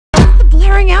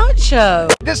Blairing Out Show.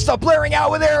 This is the Blairing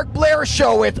Out with Eric Blair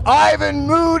show with Ivan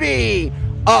Moody.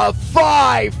 A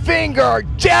 5-finger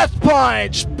death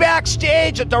punch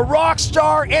backstage at the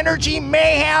ROCKSTAR Energy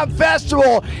Mayhem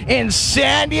Festival in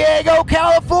San Diego,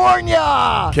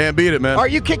 California. Can't beat it, man. Are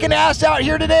you kicking ass out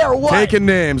here today or what? Taking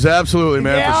names, absolutely,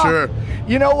 man, yeah. for sure.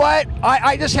 You know what?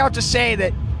 I just have to say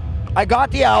that I got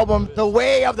the album, The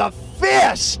Way of the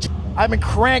Fist. I've been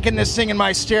cranking this thing in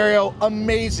my stereo.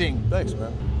 Amazing. Thanks,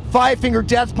 man. 5-finger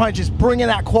death punch is bringing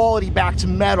that quality back to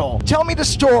metal. Tell me the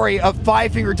story of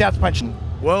 5-finger death punch.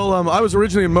 Well, I was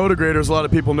originally in Motigrator, as a lot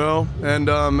of people know, and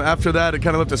after that, it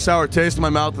kind of left a sour taste in my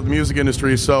mouth of the music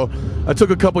industry, so I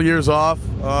took a couple years off.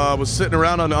 Was sitting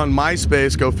around on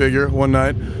MySpace, go figure, one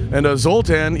night, and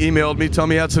Zoltan emailed me,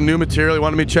 telling me he had some new material, he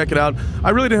wanted me to check it out.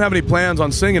 I really didn't have any plans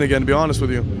on singing again, to be honest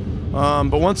with you.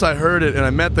 But once I heard it and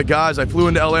I met the guys, I flew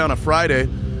into LA on a Friday,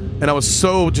 and I was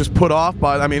so just put off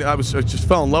by it. I mean, I just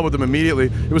fell in love with them immediately.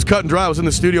 It was cut and dry. I was in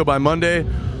the studio by Monday.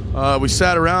 We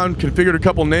sat around, configured a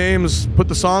couple names, put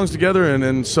the songs together,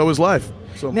 and so is life.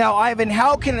 So. Now, Ivan,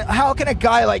 how can a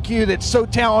guy like you that's so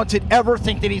talented ever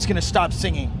think that he's going to stop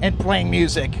singing and playing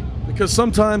music? Because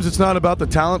sometimes it's not about the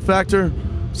talent factor.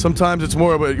 Sometimes it's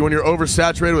more about when you're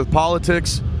oversaturated with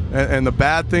politics and the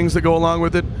bad things that go along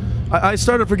with it. I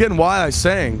started forgetting why I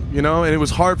sang, you know, and it was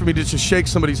hard for me to just shake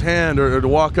somebody's hand or to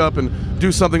walk up and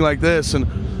do something like this, and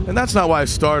that's not why I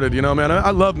started, you know, man. I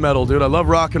love metal, dude. I love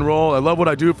rock and roll. I love what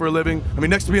I do for a living. I mean,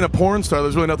 next to being a porn star,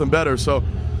 there's really nothing better, so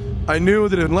I knew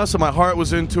that unless my heart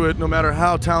was into it, no matter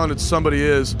how talented somebody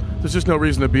is, there's just no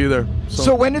reason to be there.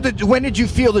 So when did you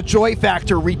feel the joy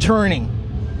factor returning?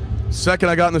 Second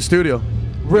I got in the studio.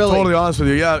 Really? To be totally honest with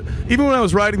you, yeah. Even when I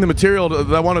was writing the material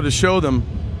that I wanted to show them,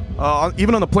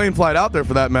 even on the plane flight out there,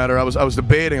 for that matter, I was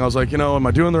debating. I was like, you know, am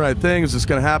I doing the right thing? Is this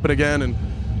going to happen again?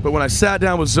 But when I sat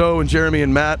down with Zoe and Jeremy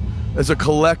and Matt as a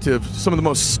collective, some of the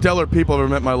most stellar people I've ever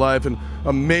met in my life, and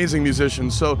amazing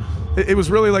musicians. So it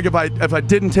was really like if I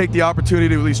didn't take the opportunity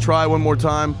to at least try one more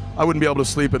time, I wouldn't be able to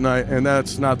sleep at night, and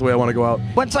that's not the way I want to go out.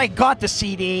 Once I got the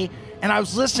CD and I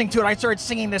was listening to it, I started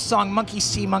singing this song, Monkey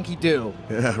See, Monkey Do.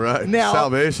 Yeah, right. Now,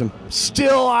 Salvation.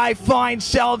 Still I find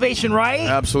salvation, right?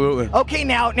 Absolutely. Okay,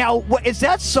 now, what, is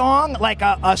that song like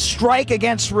a strike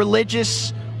against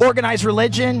organized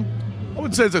religion? I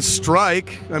wouldn't say it's a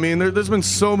strike. I mean, there's been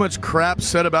so much crap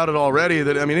said about it already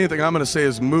that, I mean, anything I'm going to say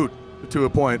is moot to a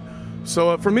point.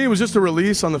 So for me, it was just a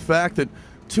release on the fact that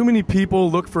too many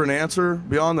people look for an answer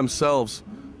beyond themselves.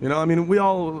 You know, I mean, we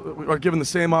all are given the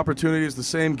same opportunities, the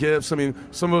same gifts. I mean,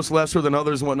 some of us lesser than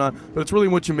others and whatnot, but it's really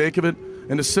what you make of it.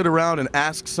 And to sit around and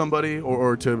ask somebody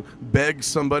or to beg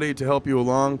somebody to help you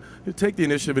along, you take the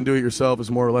initiative and do it yourself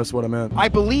is more or less what I meant. I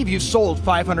believe you sold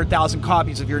 500,000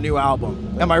 copies of your new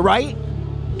album. Am I right?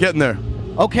 Getting there.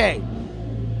 Okay.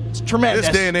 It's tremendous.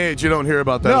 This day and age, you don't hear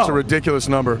about that. No. It's a ridiculous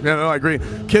number. Yeah, no, I agree.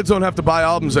 Kids don't have to buy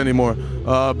albums anymore.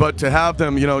 But to have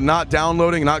them, you know, not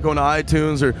downloading, not going to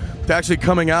iTunes, or to actually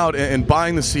coming out and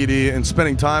buying the CD and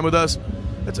spending time with us,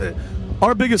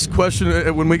 our biggest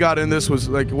question when we got in this was,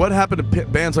 like, what happened to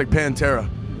bands like Pantera?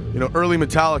 You know, early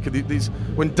Metallica,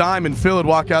 when Dime and Phil would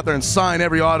walk out there and sign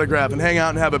every autograph and hang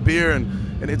out and have a beer,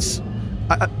 and it's,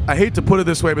 I hate to put it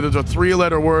this way, but there's a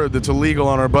 3-letter word that's illegal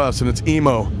on our bus, and it's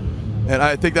emo. And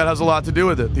I think that has a lot to do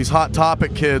with it. These Hot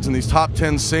Topic kids and these top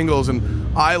 10 singles and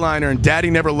Eyeliner and Daddy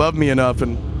Never Loved Me Enough,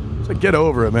 and it's like, get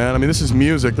over it, man. I mean, this is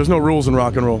music. There's no rules in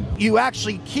rock and roll. You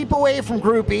actually keep away from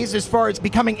groupies as far as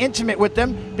becoming intimate with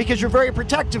them because you're very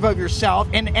protective of yourself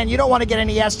and you don't want to get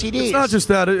any STDs. It's not just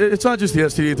that. It's not just the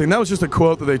STD thing. That was just a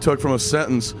quote that they took from a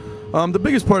sentence. The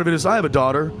biggest part of it is I have a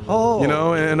daughter, you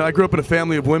know, and I grew up in a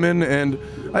family of women, and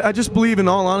I just believe, in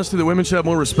all honesty, that women should have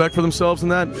more respect for themselves than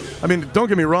that. I mean, don't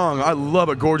get me wrong, I love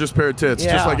a gorgeous pair of tits,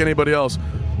 just like anybody else.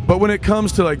 But when it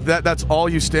comes to, like, that's all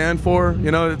you stand for,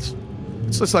 you know, it's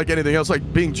just like anything else,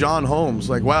 like being John Holmes.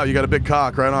 Like, wow, you got a big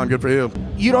cock, right on, good for you.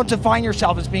 You don't define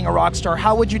yourself as being a rock star.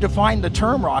 How would you define the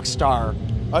term rock star?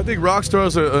 I think rock star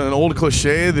is an old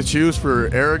cliche that's used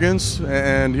for arrogance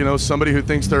and, you know, somebody who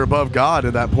thinks they're above God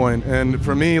at that point. And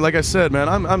for me, like I said, man,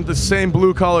 I'm the same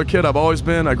blue-collar kid I've always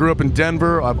been. I grew up in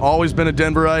Denver. I've always been a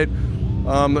Denverite.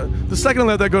 The second I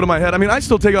let that go to my head, I mean, I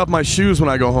still take off my shoes when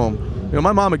I go home. You know,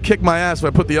 my mom would kick my ass if I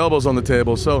put the elbows on the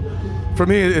table. So for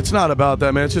me, it's not about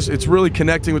that, man. It's really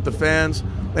connecting with the fans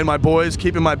and my boys,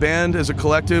 keeping my band as a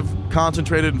collective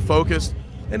concentrated and focused.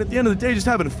 And at the end of the day, just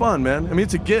having fun, man. I mean,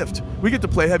 it's a gift. We get to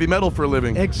play heavy metal for a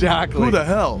living. Exactly. Who the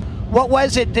hell? What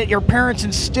was it that your parents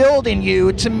instilled in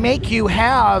you to make you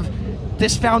have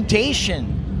this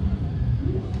foundation?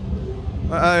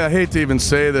 I hate to even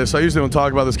say this. I usually don't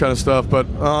talk about this kind of stuff, but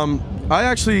I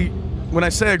actually, when I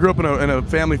say I grew up in a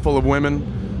family full of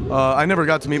women, I never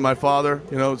got to meet my father,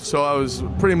 you know, so I was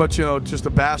pretty much, you know, just a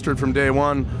bastard from day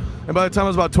one. And by the time I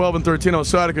was about 12 and 13, I was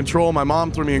so out of control. My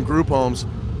mom threw me in group homes.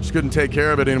 She couldn't take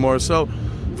care of it anymore. So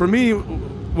for me,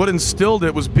 what instilled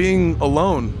it was being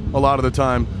alone a lot of the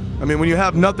time. I mean, when you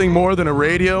have nothing more than a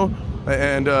radio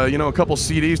and, you know, a couple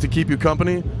CDs to keep you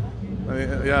company,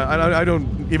 I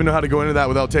don't even know how to go into that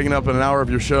without taking up an hour of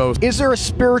your show. Is there a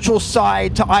spiritual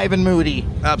side to Ivan Moody?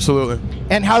 Absolutely.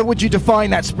 And how would you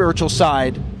define that spiritual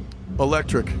side?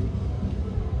 Electric.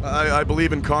 I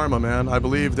believe in karma, man. I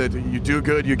believe that you do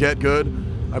good, you get good.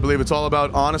 I believe it's all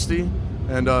about honesty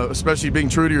and especially being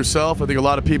true to yourself. I think a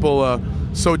lot of people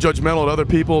so judgmental at other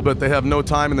people, but they have no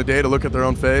time in the day to look at their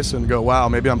own face and go, wow,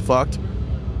 maybe I'm fucked.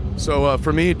 So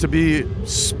for me to be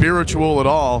spiritual at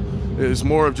all is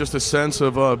more of just a sense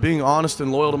of being honest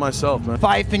and loyal to myself, man.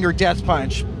 Five Finger Death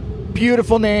Punch.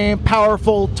 Beautiful name,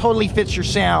 powerful, totally fits your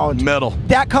sound. Metal.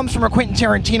 That comes from a Quentin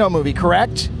Tarantino movie,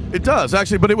 correct? It does,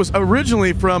 actually, but it was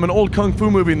originally from an old kung fu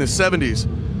movie in the 70s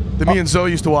that me and Zoe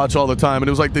used to watch all the time, and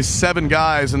it was like these 7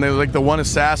 guys, and they were like the one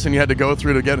assassin you had to go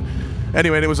through to get.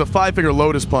 Anyway, and it was a 5-finger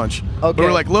Lotus Punch. Okay. But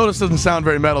we're like, Lotus doesn't sound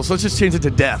very metal, so let's just change it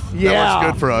to Death. Yeah. That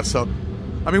works good for us. So,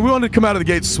 I mean, we wanted to come out of the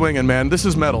gate swinging, man. This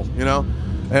is metal, you know?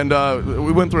 And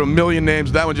we went through a million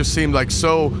names. That one just seemed like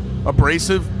so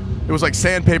abrasive. It was like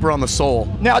sandpaper on the soul.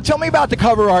 Now, tell me about the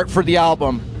cover art for the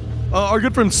album. Our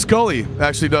good friend Scully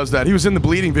actually does that. He was in the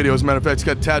Bleeding video, as a matter of fact. He's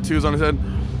got tattoos on his head.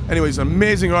 Anyways, an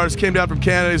amazing artist. Came down from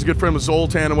Canada. He's a good friend with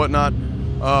Zoltan and whatnot.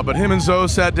 But him and Zoe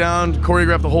sat down,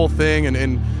 choreographed the whole thing,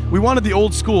 and we wanted the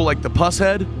old school, like the Puss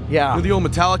Head. Yeah. The old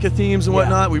Metallica themes and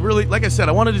whatnot. We really, like I said,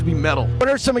 I wanted it to be metal. What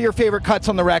are some of your favorite cuts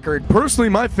on the record? Personally,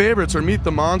 my favorites are Meet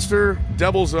the Monster,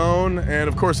 Devil's Own, and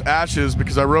of course Ashes,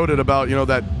 because I wrote it about, you know,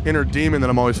 that inner demon that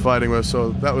I'm always fighting with.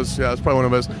 So that was, yeah, that's probably one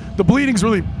of the best. The bleeding's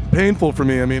really painful for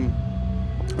me. I mean,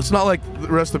 it's not like the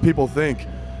rest of the people think.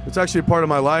 It's actually a part of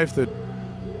my life that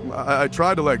I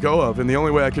tried to let go of, and the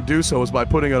only way I could do so was by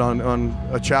putting it on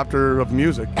a chapter of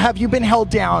music. Have you been held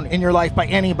down in your life by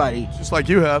anybody? Just like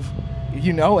you have.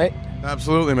 You know it.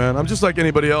 Absolutely, man. I'm just like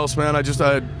anybody else, man. I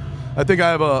think I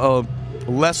have a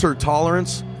lesser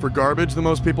tolerance for garbage than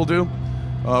most people do,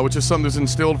 which is something that's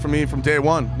instilled for me from day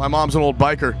one. My mom's an old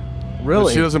biker.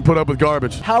 Really? She doesn't put up with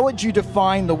garbage. How would you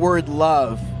define the word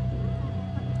love?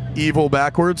 Evil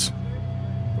backwards.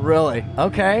 Really?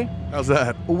 Okay. How's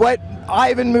that? What,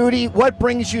 Ivan Moody, what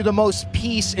brings you the most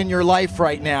peace in your life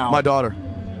right now? My daughter.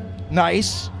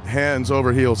 Nice. Hands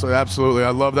over heels. So absolutely. I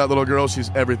love that little girl. She's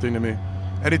everything to me.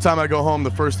 Anytime I go home,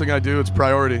 the first thing I do, it's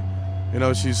priority. You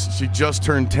know, she just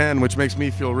turned 10, which makes me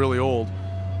feel really old.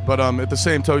 But at the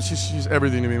same time, she's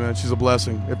everything to me, man. She's a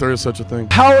blessing, if there is such a thing.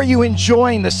 How are you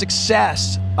enjoying the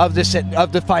success of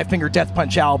the Five Finger Death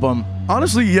Punch album?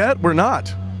 Honestly, yet we're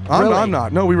not. Really? I'm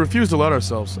not. No, we refuse to let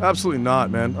ourselves. Absolutely not,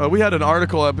 man. We had an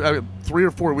article 3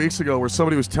 or 4 weeks ago where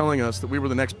somebody was telling us that we were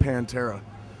the next Pantera.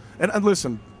 And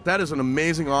listen, that is an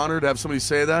amazing honor to have somebody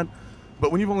say that.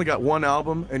 But when you've only got one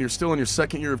album and you're still in your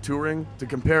second year of touring, to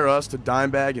compare us to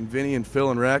Dimebag and Vinny and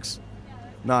Phil and Rex,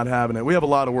 not having it. We have a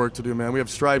lot of work to do, man. We have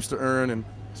stripes to earn, and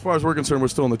as far as we're concerned, we're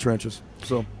still in the trenches.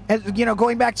 So, and, you know,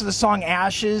 going back to the song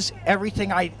Ashes,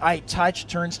 everything I touch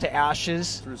turns to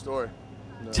ashes. True story.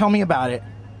 No. Tell me about it.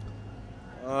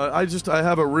 I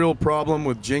have a real problem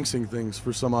with jinxing things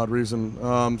for some odd reason.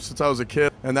 Since I was a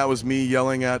kid, and that was me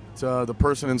yelling at the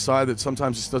person inside that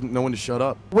sometimes just doesn't know when to shut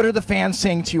up. What are the fans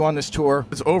saying to you on this tour?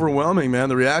 It's overwhelming, man.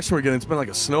 The reaction we're getting, it's been like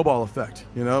a snowball effect.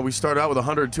 You know, we started out with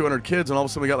 100, 200 kids, and all of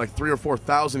a sudden we got like 3,000 or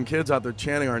 4,000 kids out there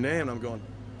chanting our name, and I'm going,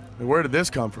 where did this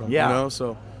come from? Yeah. You know,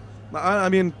 so, I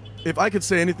mean, if I could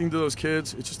say anything to those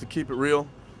kids, it's just to keep it real,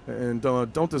 and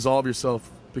don't dissolve yourself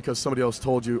because somebody else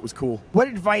told you it was cool. What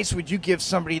advice would you give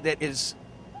somebody that is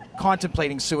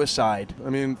contemplating suicide? I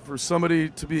mean, for somebody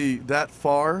to be that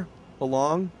far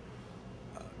along,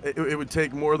 it would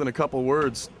take more than a couple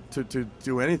words to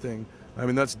do anything. I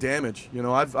mean, that's damage. You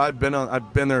know, I've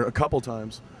been there a couple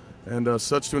times, and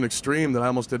such to an extreme that I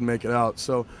almost didn't make it out.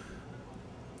 So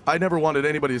I never wanted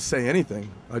anybody to say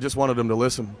anything. I just wanted them to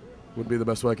listen. Would be the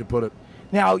best way I could put it.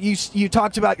 Now, you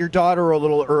talked about your daughter a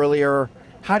little earlier.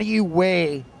 How do you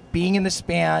weigh being in this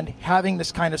band, having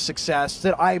this kind of success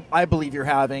that I believe you're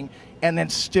having, and then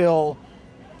still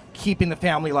keeping the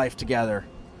family life together?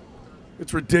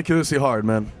 It's ridiculously hard,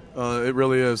 man. It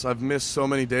really is. I've missed so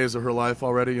many days of her life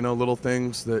already, you know, little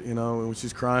things that, you know, when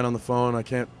she's crying on the phone, I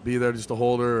can't be there just to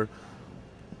hold her.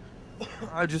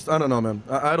 I don't know, man.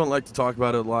 I don't like to talk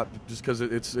about it a lot just because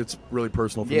it's really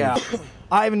personal for me.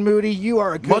 Ivan Moody, you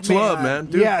are a good Much man. love, man.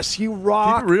 Dude, yes, you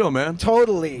rock. Keep it real, man.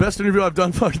 Totally. Best interview I've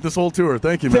done fucking this whole tour.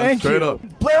 Thank you, man. Thank Straight you.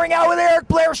 up. Blairing out with Eric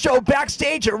Blair show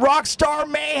backstage at ROCKSTAR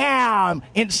Mayhem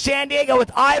in San Diego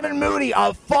with Ivan Moody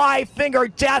of Five Finger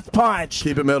Death Punch.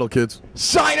 Keep it metal, kids.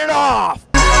 Signing off.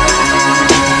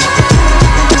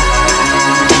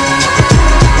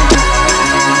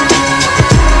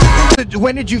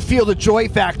 When did you feel the joy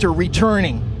factor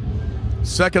returning?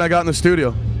 Second I got in the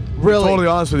studio. Really? I'm totally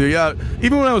honest with you. Yeah.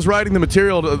 Even when I was writing the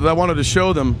material that I wanted to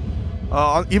show them,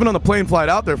 even on the plane flight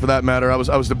out there for that matter, I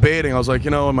was debating. I was like,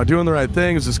 you know, am I doing the right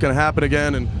thing? Is this going to happen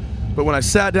again? But when I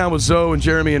sat down with Zoe and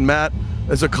Jeremy and Matt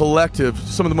as a collective,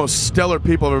 some of the most stellar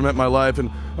people I've ever met in my life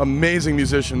and amazing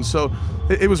musicians. So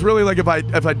it was really like if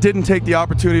I didn't take the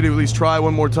opportunity to at least try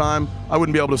one more time, I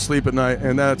wouldn't be able to sleep at night,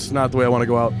 and that's not the way I want to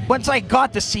go out. Once I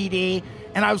got the CD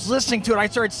and I was listening to it, I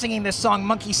started singing this song,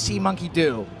 Monkey See, Monkey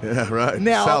Do. Yeah, right.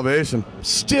 Now, salvation.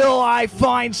 Still I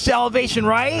find salvation,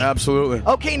 right? Absolutely.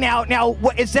 Okay, now,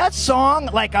 what, is that song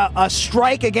like a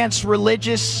strike against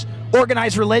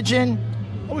organized religion?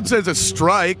 I wouldn't say it's a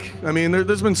strike. I mean,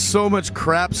 there's been so much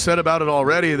crap said about it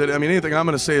already that, I mean, anything I'm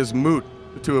going to say is moot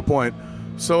to a point.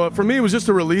 So for me, it was just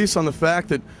a release on the fact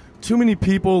that too many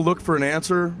people look for an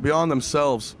answer beyond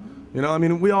themselves. You know, I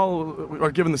mean, we all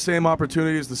are given the same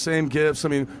opportunities, the same gifts. I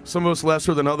mean, some of us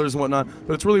lesser than others and whatnot,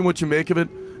 but it's really what you make of it.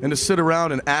 And to sit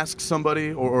around and ask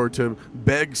somebody or to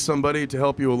beg somebody to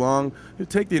help you along,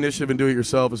 take the initiative and do it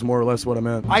yourself is more or less what I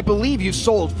meant. I believe you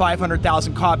sold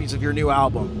 500,000 copies of your new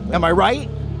album. Am I right?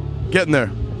 Getting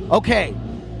there. Okay.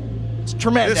 It's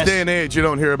tremendous. This day and age, you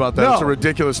don't hear about that. No. It's a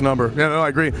ridiculous number. Yeah, no, I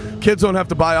agree. Kids don't have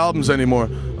to buy albums anymore.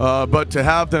 But to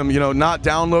have them, you know, not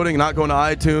downloading, not going to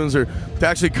iTunes, or to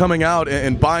actually coming out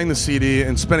and buying the CD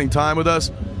and spending time with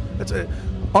us,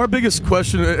 our biggest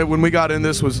question when we got in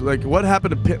this was, like, what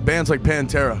happened to bands like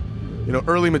Pantera? You know,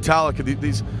 early Metallica,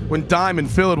 these when Dime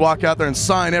and Phil would walk out there and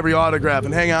sign every autograph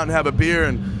and hang out and have a beer,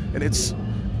 and it's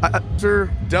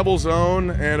after Devil's Own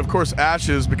and of course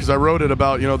Ashes, because I wrote it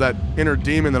about, you know, that inner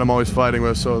demon that I'm always fighting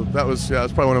with. So that's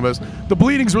probably one of the best. The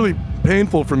bleeding's really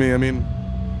painful for me. I mean,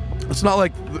 it's not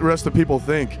like the rest of the people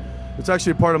think. It's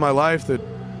actually a part of my life that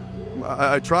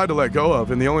I tried to let go of,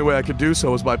 and the only way I could do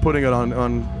so was by putting it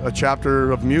on a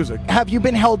chapter of music. Have you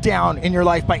been held down in your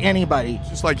life by anybody?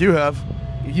 Just like you have.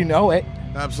 You know it.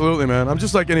 Absolutely, man. I'm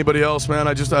just like anybody else, man.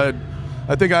 I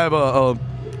think I have a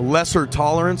lesser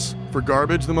tolerance for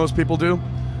garbage than most people do,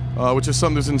 which is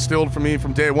something that's instilled for me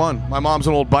from day one. My mom's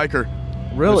an old biker.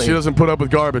 Really? She doesn't put up with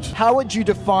garbage. How would you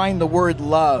define the word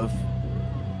love?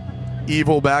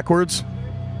 Evil backwards.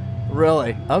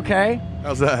 Really? Okay.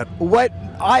 How's that? What,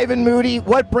 Ivan Moody,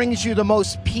 what brings you the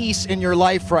most peace in your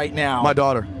life right now? My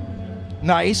daughter.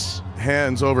 Nice.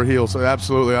 Hands over heels. So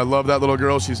absolutely. I love that little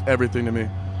girl. She's everything to me.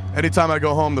 Anytime I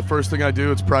go home, the first thing I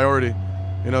do, it's priority.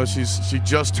 You know, she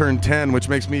just turned 10, which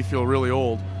makes me feel really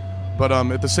old. But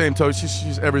at the same time,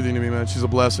 she's everything to me, man. She's a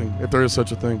blessing, if there is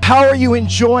such a thing. How are you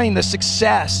enjoying the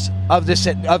success of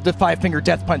the Five Finger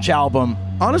Death Punch album?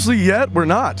 Honestly, yet we're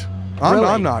not.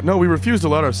 I'm not. No, we refuse to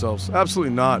let ourselves.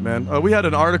 Absolutely not, man. We had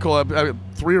an article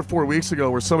 3 or 4 weeks ago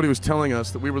where somebody was telling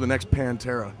us that we were the next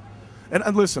Pantera.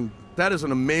 And listen, that is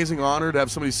an amazing honor to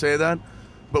have somebody say that.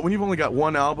 But when you've only got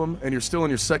one album and you're still in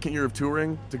your second year of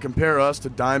touring, to compare us to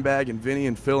Dimebag and Vinny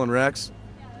and Phil and Rex,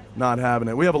 not having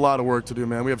it. We have a lot of work to do,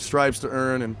 man. We have stripes to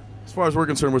earn, and as far as we're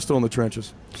concerned, we're still in the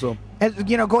trenches. So, and,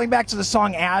 you know, going back to the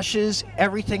song Ashes,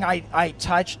 everything I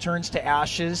touch turns to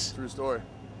ashes. True story.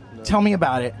 No. Tell me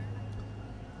about it.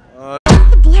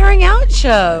 The Blairing Out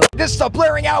Show. This is the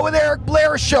Blairing Out with Eric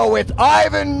Blair show with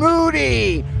Ivan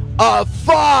Moody of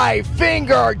Five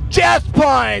Finger Death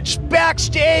Punch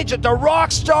backstage at the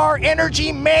ROCKSTAR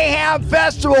Energy Mayhem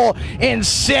Festival in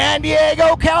San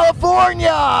Diego,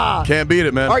 California. Can't beat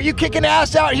it, man. Are you kicking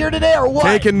ass out here today or what?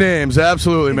 Taking names,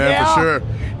 absolutely, man, yeah, for sure.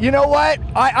 You know what?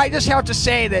 I just have to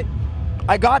say that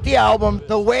I got the album,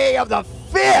 The Way of the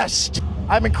Fist.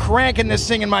 I've been cranking this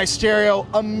thing in my stereo.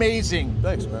 Amazing.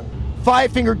 Thanks, man.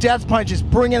 Five Finger Death Punch is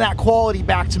bringing that quality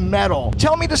back to metal.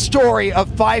 Tell me the story of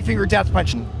Five Finger Death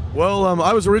Punch. Well,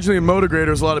 I was originally a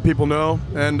motograder, as a lot of people know,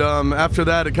 and after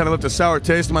that it kind of left a sour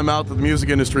taste in my mouth of the music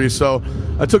industry, so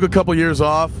I took a couple years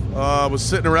off. I was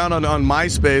sitting around on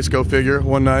MySpace, go figure,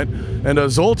 one night,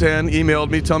 and Zoltan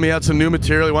emailed me, telling me he had some new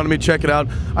material, he wanted me to check it out.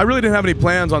 I really didn't have any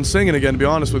plans on singing again, to be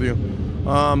honest with you.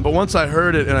 But once I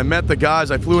heard it and I met the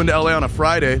guys, I flew into LA on a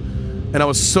Friday, and I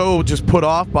was so just put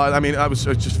off by it. I mean, I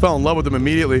just fell in love with them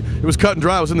immediately. It was cut and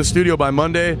dry. I was in the studio by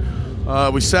Monday.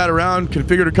 We sat around,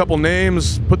 configured a couple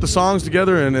names, put the songs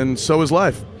together, and so is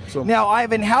life. So. Now,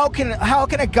 Ivan, how can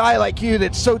a guy like you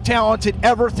that's so talented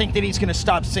ever think that he's going to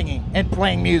stop singing and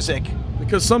playing music?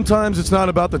 Because sometimes it's not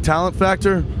about the talent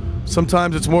factor.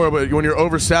 Sometimes it's more about when you're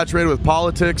oversaturated with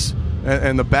politics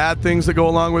and the bad things that go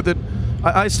along with it.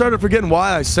 I started forgetting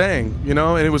why I sang, you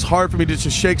know, and it was hard for me to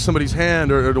just shake somebody's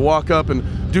hand or to walk up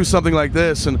and do something like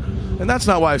this, and that's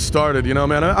not why I started, you know,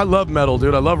 man. I love metal,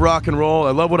 dude. I love rock and roll.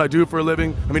 I love what I do for a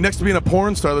living. I mean, next to being a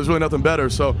porn star, there's really nothing better,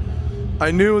 so I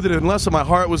knew that unless my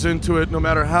heart was into it, no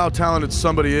matter how talented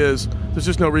somebody is, there's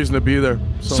just no reason to be there.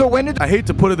 So when did... I hate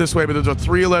to put it this way, but there's a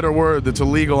 3-letter word that's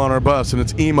illegal on our bus, and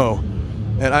it's emo.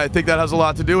 And I think that has a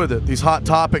lot to do with it. These Hot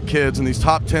Topic kids and these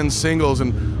top 10 singles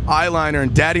and eyeliner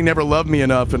and Daddy Never Loved Me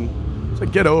Enough, and it's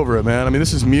like, get over it, man. I mean,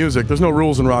 this is music. There's no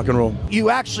rules in rock and roll.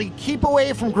 You actually keep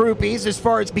away from groupies as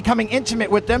far as becoming intimate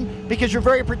with them because you're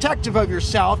very protective of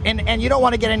yourself and you don't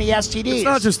want to get any STDs. It's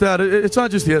not just that. It's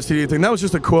not just the STD thing. That was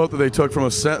just a quote that they took from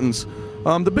a sentence.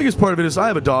 The biggest part of it is I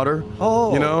have a daughter,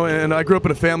 you know, and I grew up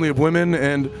in a family of women,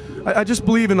 and I just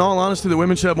believe, in all honesty, that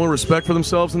women should have more respect for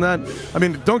themselves than that. I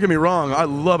mean, don't get me wrong, I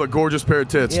love a gorgeous pair of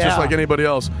tits, just like anybody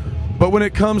else. But when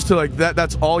it comes to like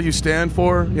that's all you stand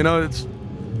for, you know, it's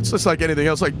just like anything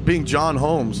else, like being John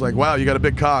Holmes. Like, wow, you got a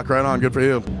big cock, right on, good for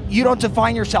you. You don't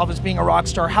define yourself as being a rock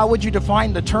star. How would you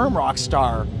define the term rock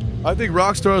star? I think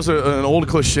rock star is an old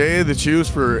cliche that's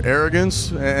used for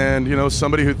arrogance and, you know,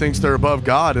 somebody who thinks they're above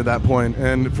God at that point.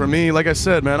 And for me, like I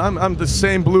said, man, I'm the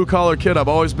same blue-collar kid I've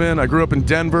always been. I grew up in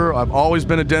Denver. I've always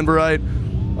been a Denverite.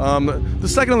 The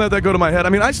second I let that go to my head, I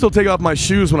mean, I still take off my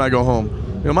shoes when I go home.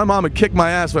 You know, my mom would kick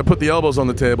my ass if I put the elbows on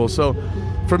the table. So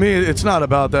for me, it's not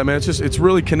about that, man. It's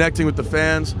really connecting with the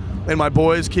fans and my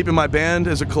boys, keeping my band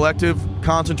as a collective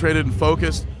concentrated and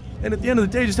focused. And at the end of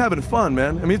the day, just having fun,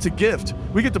 man. I mean, it's a gift.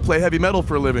 We get to play heavy metal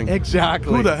for a living.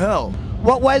 Exactly. Who the hell?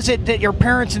 What was it that your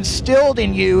parents instilled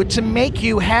in you to make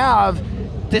you have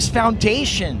this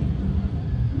foundation?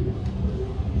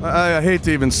 I hate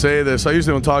to even say this. I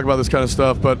usually don't talk about this kind of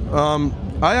stuff, but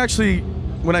I actually,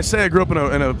 when I say I grew up in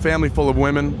a family full of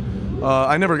women,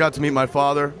 I never got to meet my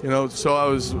father, you know, so I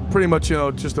was pretty much, you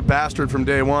know, just a bastard from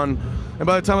day one. And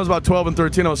by the time I was about 12 and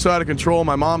 13, I was so out of control.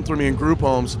 My mom threw me in group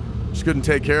homes. Just couldn't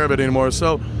take care of it anymore.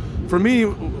 So for me,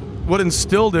 what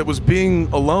instilled it was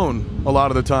being alone a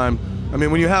lot of the time. I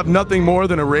mean, when you have nothing more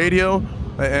than a radio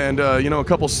and you know, a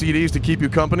couple CDs to keep you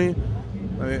company,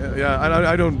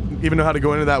 I don't even know how to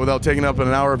go into that without taking up an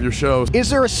hour of your show. Is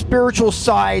there a spiritual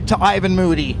side to Ivan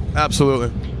Moody?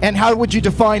 Absolutely. And how would you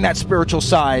define that spiritual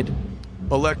side?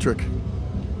 Electric.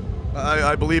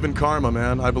 I believe in karma,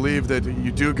 man. I believe that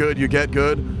you do good, you get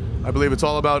good. I believe it's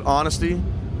all about honesty.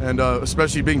 And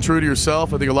especially being true to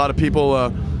yourself. I think a lot of people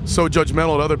so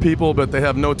judgmental at other people, but they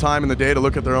have no time in the day to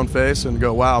look at their own face and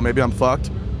go, wow, maybe I'm fucked.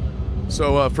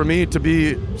 So for me, to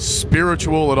be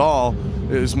spiritual at all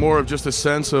is more of just a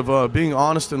sense of being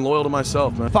honest and loyal to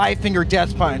myself, man. Five Finger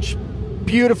Death Punch.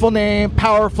 Beautiful name,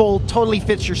 powerful, totally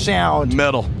fits your sound.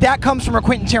 Metal. That comes from a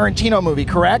Quentin Tarantino movie,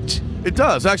 correct? It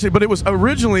does, actually, but it was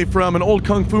originally from an old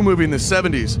kung fu movie in the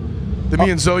 70s. That me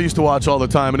and Zoe used to watch all the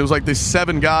time, and it was like these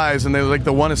 7 guys, and they were like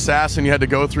the one assassin you had to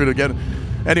go through to get.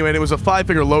 Anyway, and it was a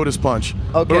 5-finger Lotus Punch.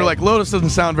 Okay. But we're like, Lotus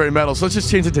doesn't sound very metal, so let's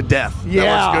just change it to Death. Yeah.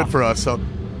 That works good for us. So,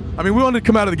 I mean, we wanted to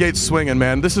come out of the gate swinging,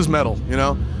 man. This is metal, you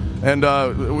know? And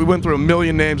we went through a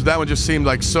million names. That one just seemed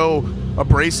like so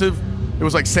abrasive. It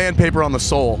was like sandpaper on the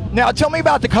soul. Now, tell me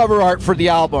about the cover art for the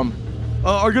album.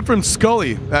 Our good friend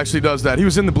Scully actually does that. He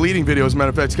was in the Bleeding video, as a matter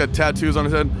of fact. He's got tattoos on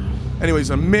his head.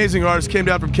 Anyways, an amazing artist, came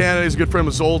down from Canada. He's a good friend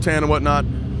with Zoltan and whatnot.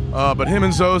 But him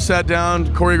and Zoe sat down,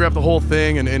 choreographed the whole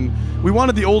thing, and we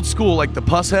wanted the old school, like the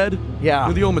Puss Head. Yeah. You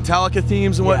know, the old Metallica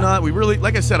themes and whatnot. We really,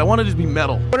 like I said, I wanted it to be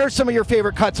metal. What are some of your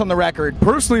favorite cuts on the record?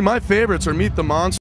 Personally, my favorites are Meet the Monster.